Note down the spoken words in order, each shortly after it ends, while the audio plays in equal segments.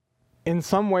In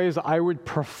some ways, I would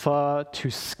prefer to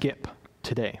skip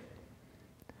today.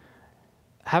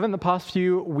 Haven't the past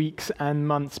few weeks and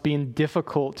months been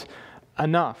difficult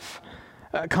enough?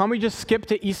 Can't we just skip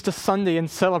to Easter Sunday and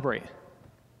celebrate?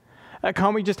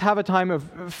 Can't we just have a time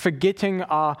of forgetting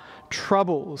our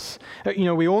troubles?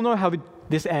 We all know how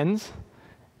this ends.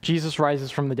 Jesus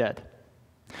rises from the dead.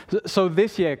 So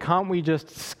this year, can't we just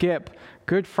skip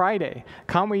Good Friday?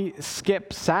 Can't we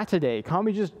skip Saturday? Can't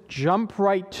we just jump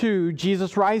right to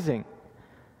Jesus rising?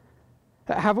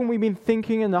 Haven't we been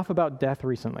thinking enough about death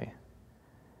recently?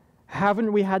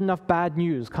 Haven't we had enough bad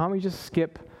news? Can't we just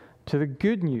skip to the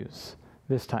good news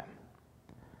this time?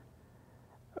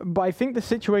 But I think the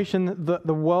situation that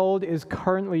the world is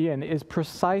currently in is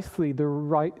precisely the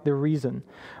reason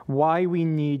why we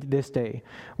need this day.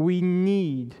 We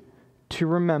need to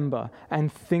remember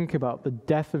and think about the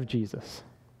death of Jesus,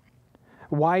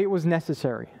 why it was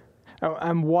necessary,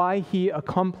 and why he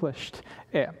accomplished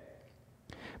it.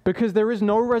 Because there is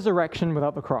no resurrection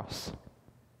without the cross.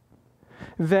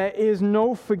 There is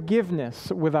no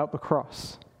forgiveness without the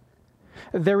cross.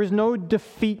 There is no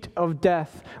defeat of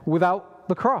death without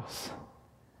the cross.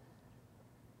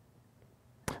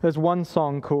 There's one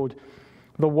song called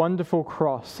 "The Wonderful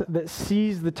Cross" that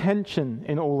sees the tension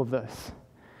in all of this.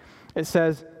 It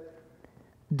says,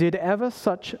 "Did ever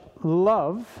such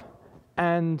love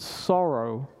and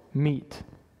sorrow meet?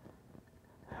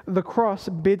 The cross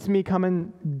bids me come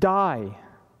and die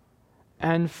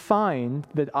and find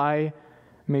that I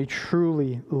may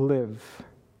truly live."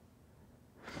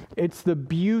 It's the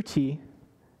beauty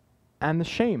and the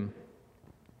shame.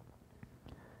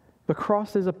 The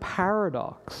cross is a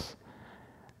paradox.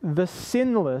 The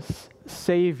sinless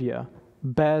Savior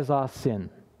bears our sin.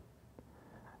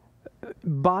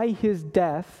 By his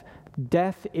death,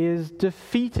 death is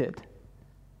defeated.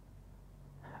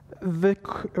 The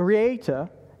Creator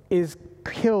is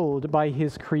killed by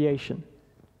his creation.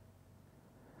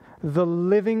 The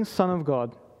living Son of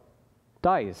God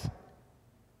dies.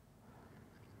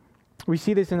 We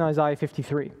see this in Isaiah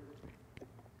 53.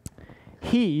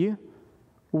 He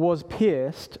was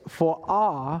pierced for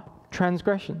our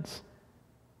transgressions.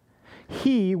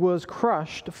 He was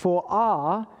crushed for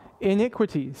our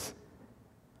iniquities.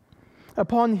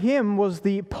 Upon him was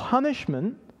the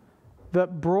punishment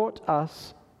that brought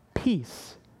us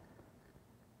peace.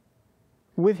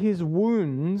 With his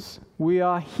wounds we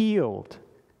are healed.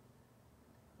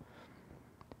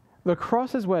 The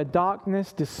cross is where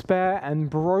darkness, despair, and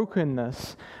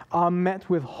brokenness are met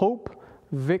with hope,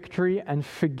 victory, and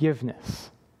forgiveness.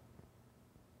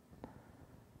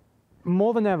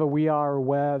 More than ever, we are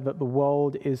aware that the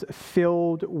world is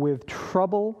filled with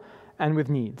trouble and with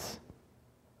needs.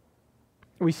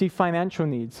 We see financial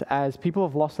needs as people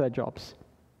have lost their jobs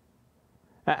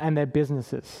and their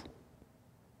businesses,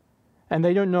 and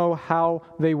they don't know how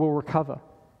they will recover.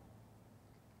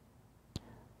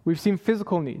 We've seen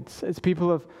physical needs as people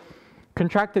have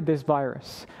contracted this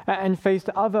virus and faced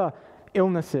other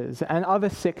illnesses and other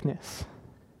sickness.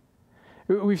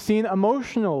 We've seen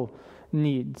emotional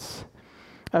needs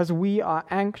as we are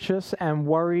anxious and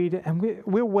worried, and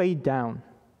we're weighed down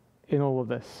in all of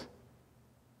this.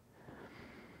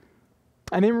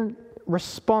 And in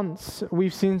response,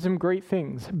 we've seen some great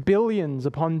things. Billions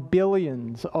upon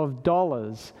billions of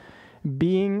dollars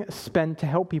being spent to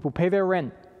help people pay their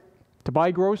rent, to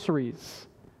buy groceries,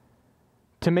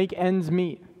 to make ends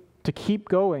meet, to keep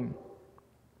going.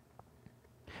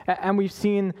 And we've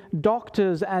seen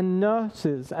doctors and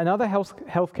nurses and other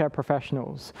healthcare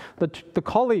professionals, the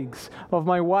colleagues of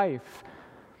my wife,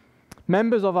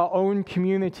 members of our own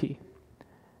community,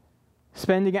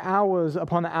 spending hours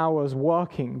upon hours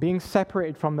working, being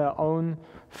separated from their own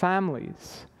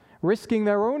families, risking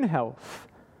their own health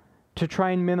to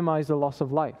try and minimize the loss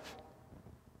of life.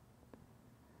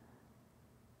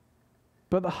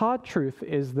 But the hard truth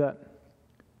is that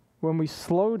when we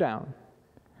slow down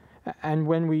and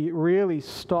when we really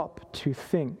stop to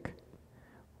think,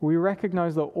 we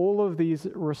recognize that all of these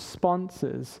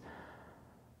responses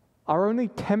are only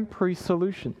temporary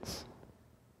solutions.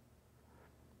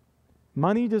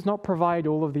 Money does not provide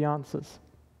all of the answers.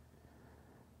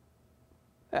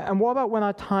 And what about when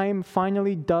our time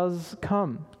finally does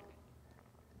come?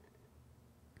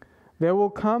 There will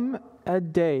come a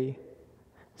day,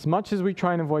 as much as we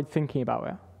try and avoid thinking about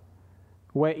it,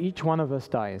 where each one of us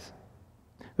dies.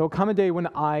 There will come a day when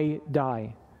I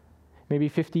die, maybe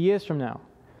 50 years from now,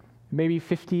 maybe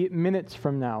 50 minutes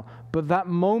from now, but that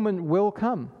moment will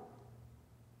come.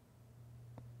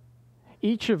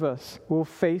 Each of us will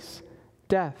face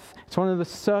death. It's one of the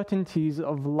certainties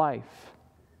of life.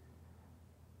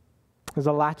 There's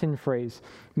a Latin phrase,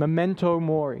 memento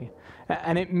mori,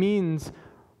 and it means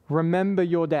remember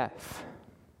your death.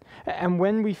 And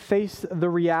when we face the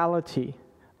reality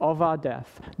of our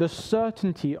death, the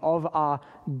certainty of our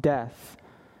death,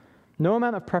 no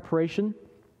amount of preparation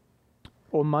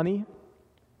or money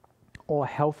or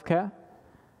healthcare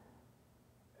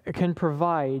can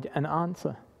provide an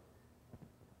answer.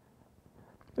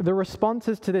 The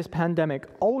responses to this pandemic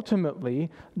ultimately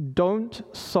don't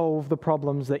solve the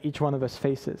problems that each one of us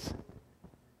faces.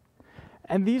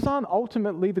 And these aren't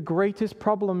ultimately the greatest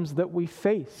problems that we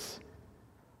face.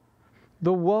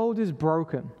 The world is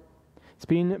broken. It's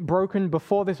been broken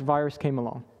before this virus came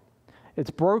along.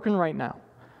 It's broken right now,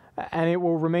 and it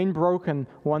will remain broken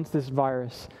once this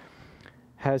virus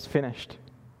has finished.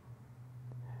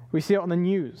 We see it on the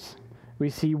news. We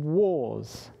see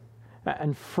wars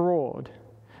and fraud.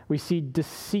 We see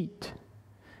deceit.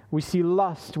 We see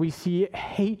lust. We see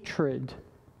hatred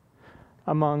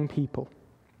among people.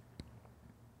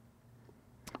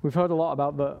 We've heard a lot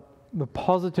about the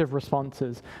positive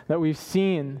responses that we've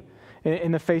seen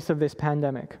in the face of this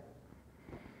pandemic.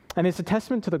 And it's a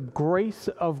testament to the grace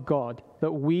of God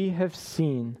that we have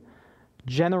seen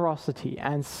generosity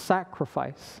and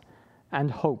sacrifice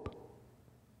and hope.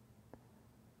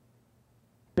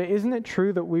 But isn't it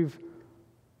true that we've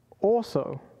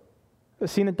also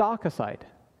seen a darker side?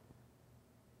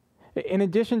 In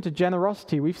addition to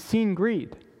generosity, we've seen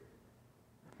greed.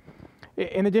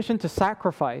 In addition to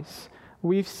sacrifice,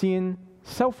 we've seen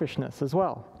selfishness as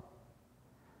well.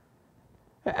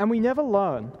 And we never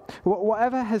learn.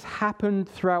 Whatever has happened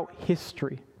throughout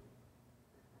history,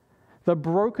 the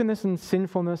brokenness and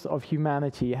sinfulness of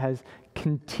humanity has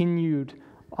continued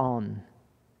on.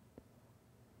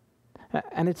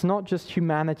 And it's not just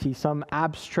humanity, some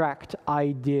abstract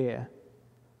idea.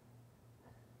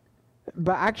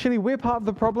 But actually, we're part of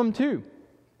the problem too.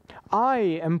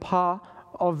 I am part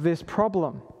of this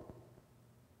problem.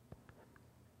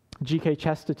 G.K.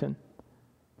 Chesterton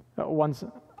once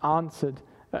answered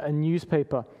a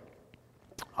newspaper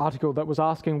article that was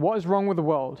asking, what is wrong with the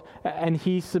world? And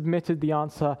he submitted the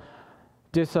answer,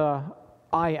 "Dear sir,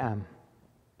 I am."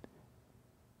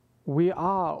 We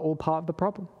are all part of the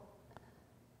problem.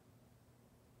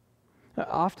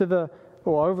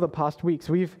 Over the past weeks,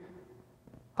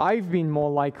 I've been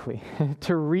more likely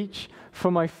to reach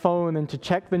for my phone and to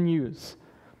check the news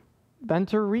than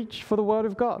to reach for the Word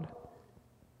of God.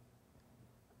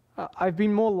 I've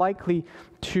been more likely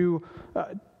to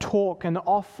talk and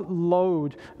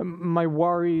offload my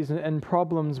worries and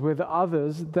problems with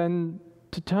others than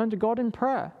to turn to God in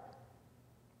prayer.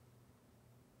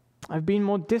 I've been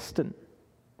more distant.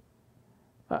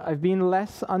 I've been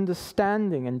less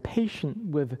understanding and patient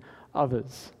with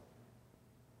others.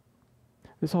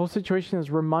 This whole situation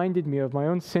has reminded me of my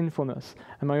own sinfulness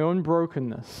and my own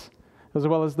brokenness, as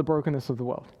well as the brokenness of the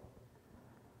world.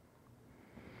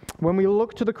 When we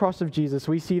look to the cross of Jesus,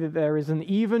 we see that there is an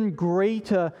even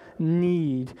greater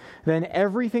need than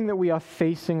everything that we are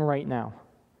facing right now.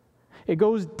 It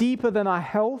goes deeper than our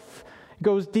health, it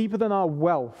goes deeper than our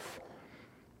wealth.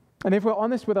 And if we're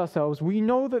honest with ourselves, we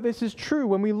know that this is true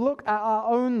when we look at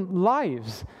our own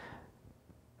lives.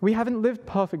 We haven't lived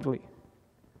perfectly.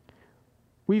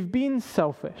 We've been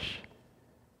selfish.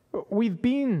 We've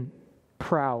been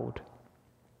proud.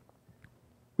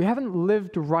 We haven't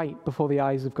lived right before the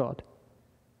eyes of God.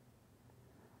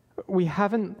 We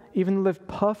haven't even lived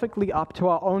perfectly up to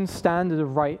our own standard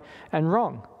of right and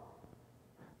wrong.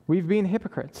 We've been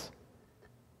hypocrites.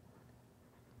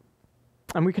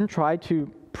 And we can try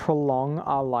to prolong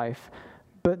our life,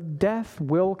 but death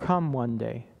will come one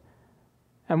day.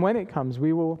 And when it comes,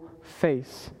 we will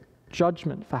face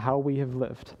judgment for how we have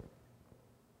lived.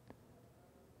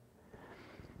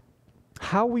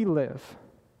 How we live,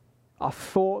 our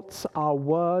thoughts, our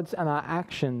words, and our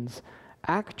actions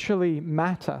actually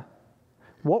matter.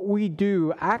 What we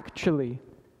do actually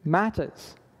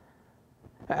matters.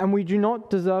 And we do not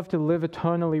deserve to live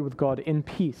eternally with God in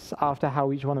peace after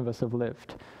how each one of us have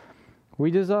lived. We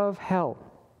deserve hell.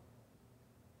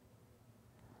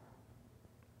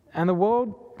 And the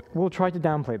world will try to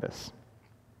downplay this.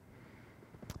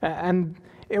 And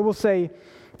it will say,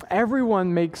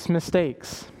 everyone makes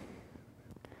mistakes.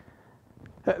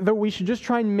 That we should just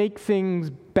try and make things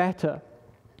better.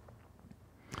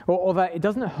 Or that it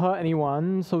doesn't hurt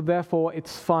anyone, so therefore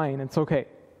it's fine, it's okay.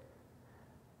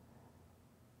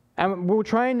 And we'll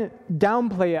try and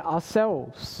downplay it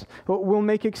ourselves. We'll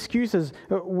make excuses.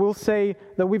 We'll say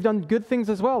that we've done good things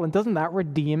as well, and doesn't that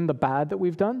redeem the bad that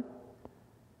we've done?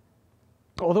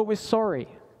 Or that we're sorry.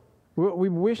 We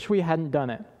wish we hadn't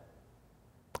done it.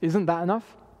 Isn't that enough?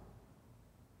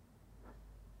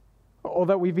 or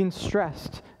that we've been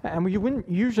stressed, and we wouldn't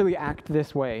usually act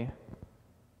this way.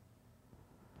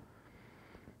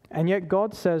 And yet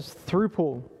God says through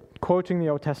Paul, quoting the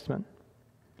Old Testament,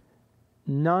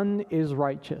 "None is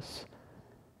righteous.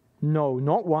 No,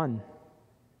 not one.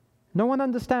 No one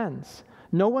understands.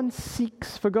 No one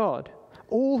seeks for God.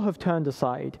 All have turned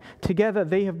aside. Together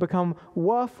they have become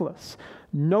worthless.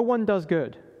 No one does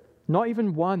good, not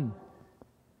even one."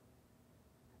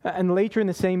 And later in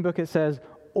the same book it says,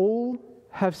 "All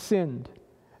have sinned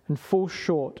and fall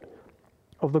short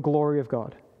of the glory of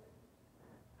God.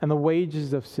 And the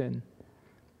wages of sin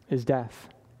is death."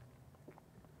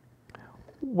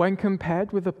 When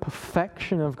compared with the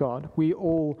perfection of God, we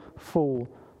all fall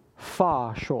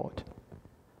far short.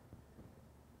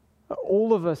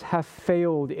 All of us have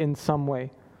failed in some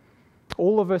way.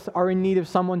 All of us are in need of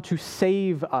someone to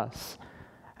save us.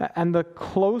 And the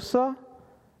closer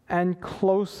and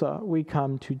closer we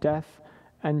come to death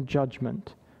and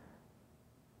judgment,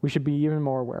 we should be even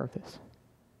more aware of this.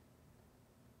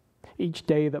 Each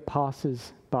day that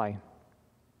passes by.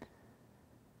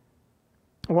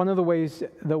 One of the ways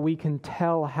that we can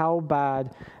tell how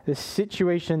bad the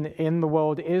situation in the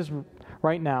world is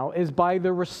right now is by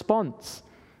the response.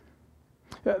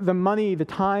 The money, the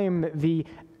time, the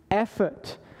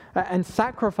effort, and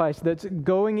sacrifice that's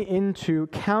going into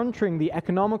countering the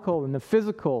economical and the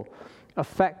physical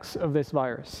effects of this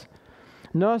virus.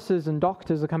 Nurses and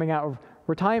doctors are coming out of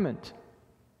retirement.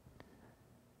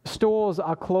 Stores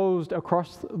are closed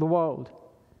across the world.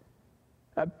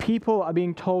 People are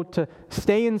being told to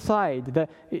stay inside, that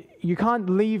you can't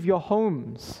leave your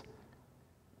homes.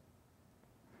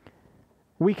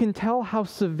 We can tell how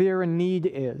severe a need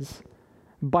is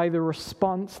by the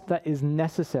response that is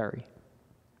necessary.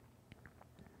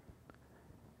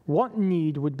 What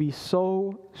need would be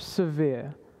so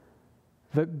severe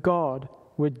that God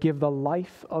would give the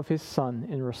life of his Son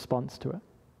in response to it?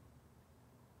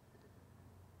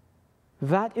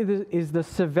 That is the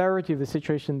severity of the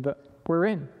situation that we're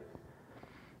in.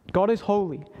 God is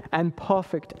holy and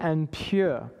perfect and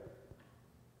pure.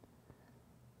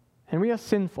 And we are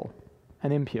sinful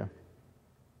and impure.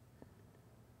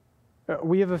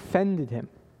 We have offended him.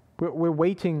 We're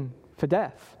waiting for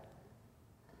death.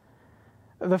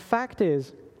 The fact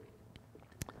is,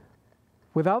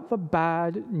 without the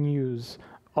bad news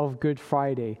of Good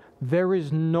Friday, there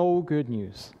is no good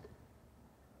news.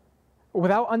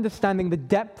 Without understanding the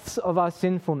depths of our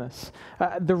sinfulness,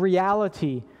 the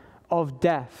reality of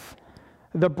death,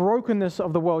 the brokenness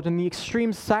of the world, and the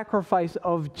extreme sacrifice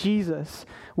of Jesus,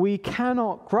 we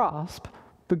cannot grasp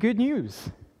the good news.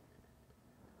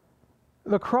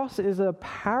 The cross is a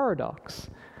paradox.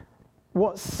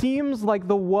 What seems like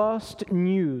the worst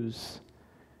news,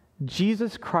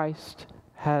 Jesus Christ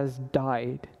has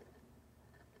died,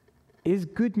 is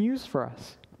good news for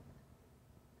us.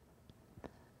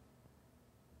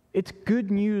 It's good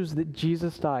news that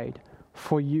Jesus died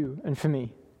for you and for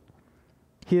me.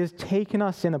 He has taken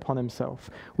our sin upon himself.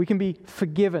 We can be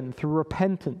forgiven through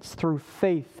repentance, through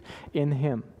faith in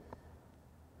him.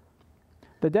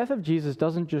 The death of Jesus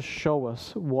doesn't just show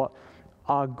us what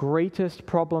our greatest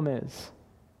problem is.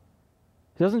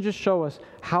 It doesn't just show us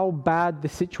how bad the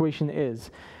situation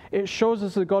is. It shows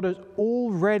us that God has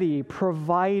already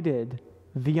provided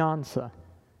the answer.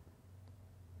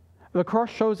 The cross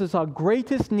shows us our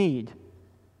greatest need,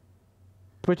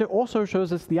 but it also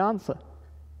shows us the answer.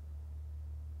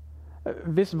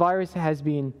 This virus has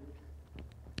been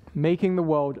making the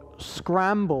world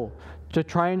scramble to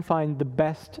try and find the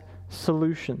best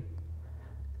solution.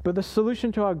 But the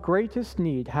solution to our greatest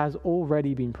need has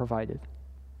already been provided.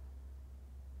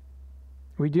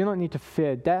 We do not need to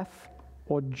fear death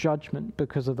or judgment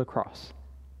because of the cross,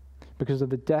 because of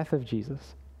the death of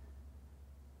Jesus.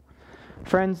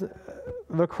 Friends,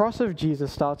 the cross of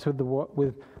Jesus starts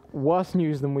with worse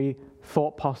news than we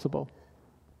thought possible.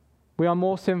 We are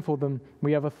more sinful than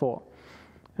we ever thought,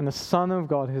 and the Son of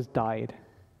God has died.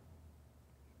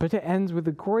 But it ends with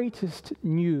the greatest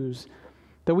news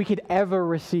that we could ever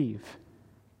receive.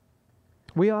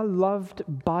 We are loved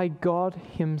by God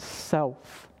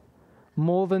himself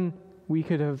more than we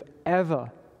could have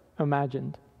ever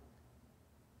imagined.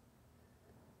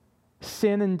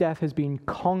 Sin and death has been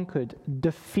conquered,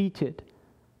 defeated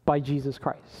by Jesus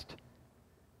Christ.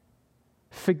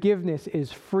 Forgiveness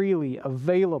is freely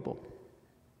available.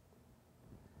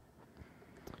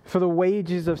 For the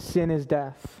wages of sin is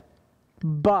death,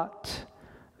 but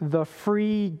the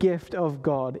free gift of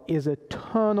God is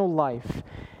eternal life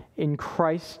in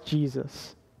Christ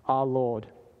Jesus our Lord.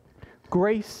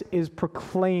 Grace is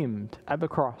proclaimed at the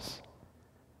cross.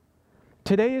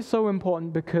 Today is so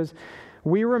important because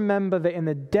we remember that in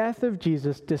the death of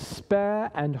Jesus,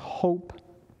 despair and hope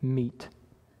meet.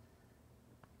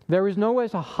 There is nowhere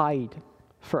to hide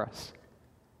for us.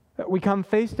 We come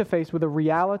face to face with the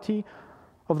reality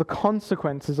of the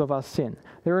consequences of our sin.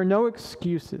 There are no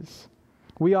excuses.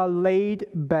 We are laid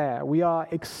bare. We are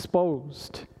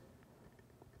exposed.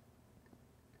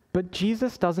 But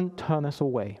Jesus doesn't turn us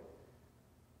away.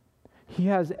 He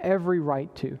has every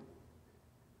right to,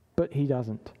 but he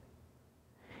doesn't.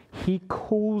 He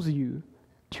calls you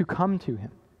to come to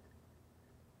him.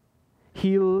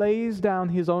 He lays down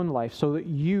his own life so that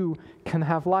you can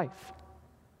have life.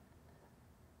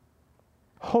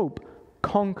 Hope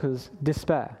conquers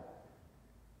despair.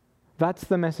 That's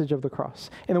the message of the cross.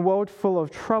 In a world full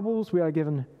of troubles, we are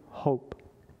given hope.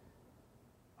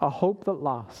 A hope that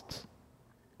lasts,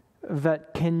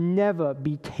 that can never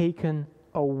be taken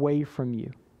away from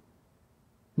you.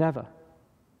 Never.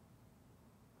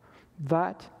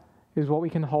 That is what we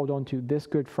can hold on to this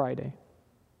Good Friday.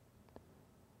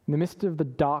 In the midst of the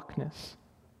darkness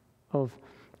of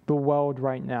the world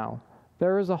right now,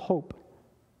 there is a hope,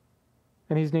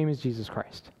 and his name is Jesus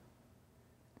Christ.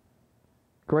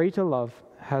 Greater love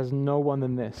has no one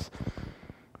than this,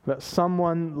 that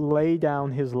someone lay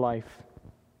down his life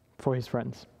for his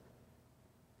friends.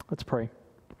 Let's pray.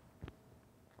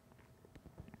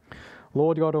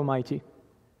 Lord God Almighty,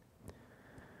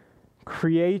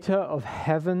 creator of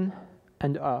heaven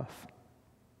and earth,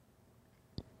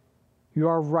 you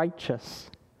are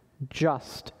righteous,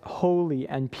 just, holy,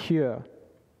 and pure.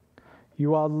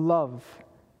 You are love,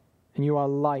 and you are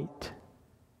light.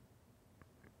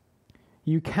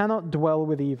 You cannot dwell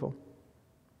with evil,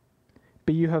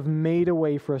 but you have made a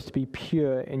way for us to be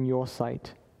pure in your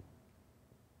sight.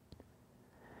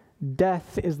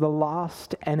 Death is the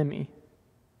last enemy,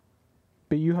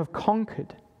 but you have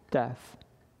conquered death.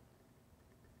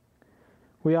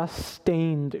 We are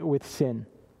stained with sin,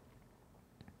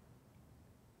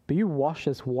 but you wash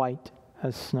us white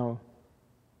as snow.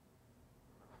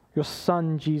 Your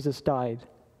Son Jesus died,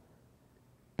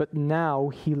 but now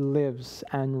he lives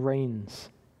and reigns.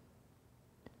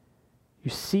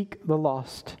 You seek the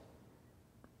lost,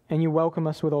 and you welcome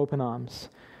us with open arms.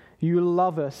 You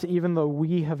love us even though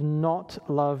we have not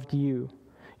loved you.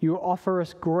 You offer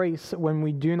us grace when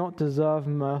we do not deserve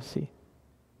mercy.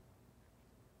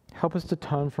 Help us to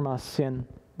turn from our sin,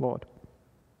 Lord.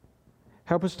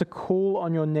 Help us to call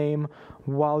on your name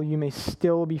while you may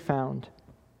still be found.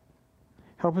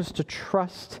 Help us to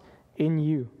trust in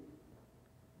you.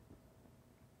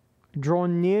 Draw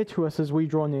near to us as we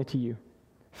draw near to you.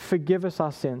 Forgive us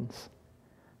our sins.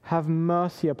 Have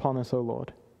mercy upon us, O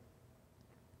Lord.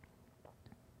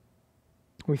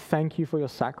 We thank you for your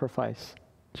sacrifice,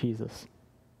 Jesus,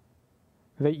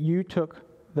 that you took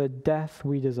the death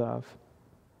we deserve,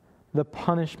 the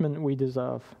punishment we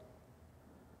deserve,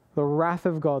 the wrath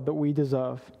of God that we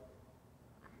deserve.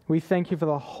 We thank you for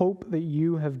the hope that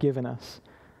you have given us.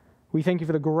 We thank you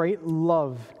for the great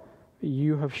love that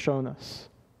you have shown us.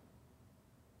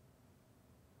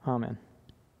 Amen.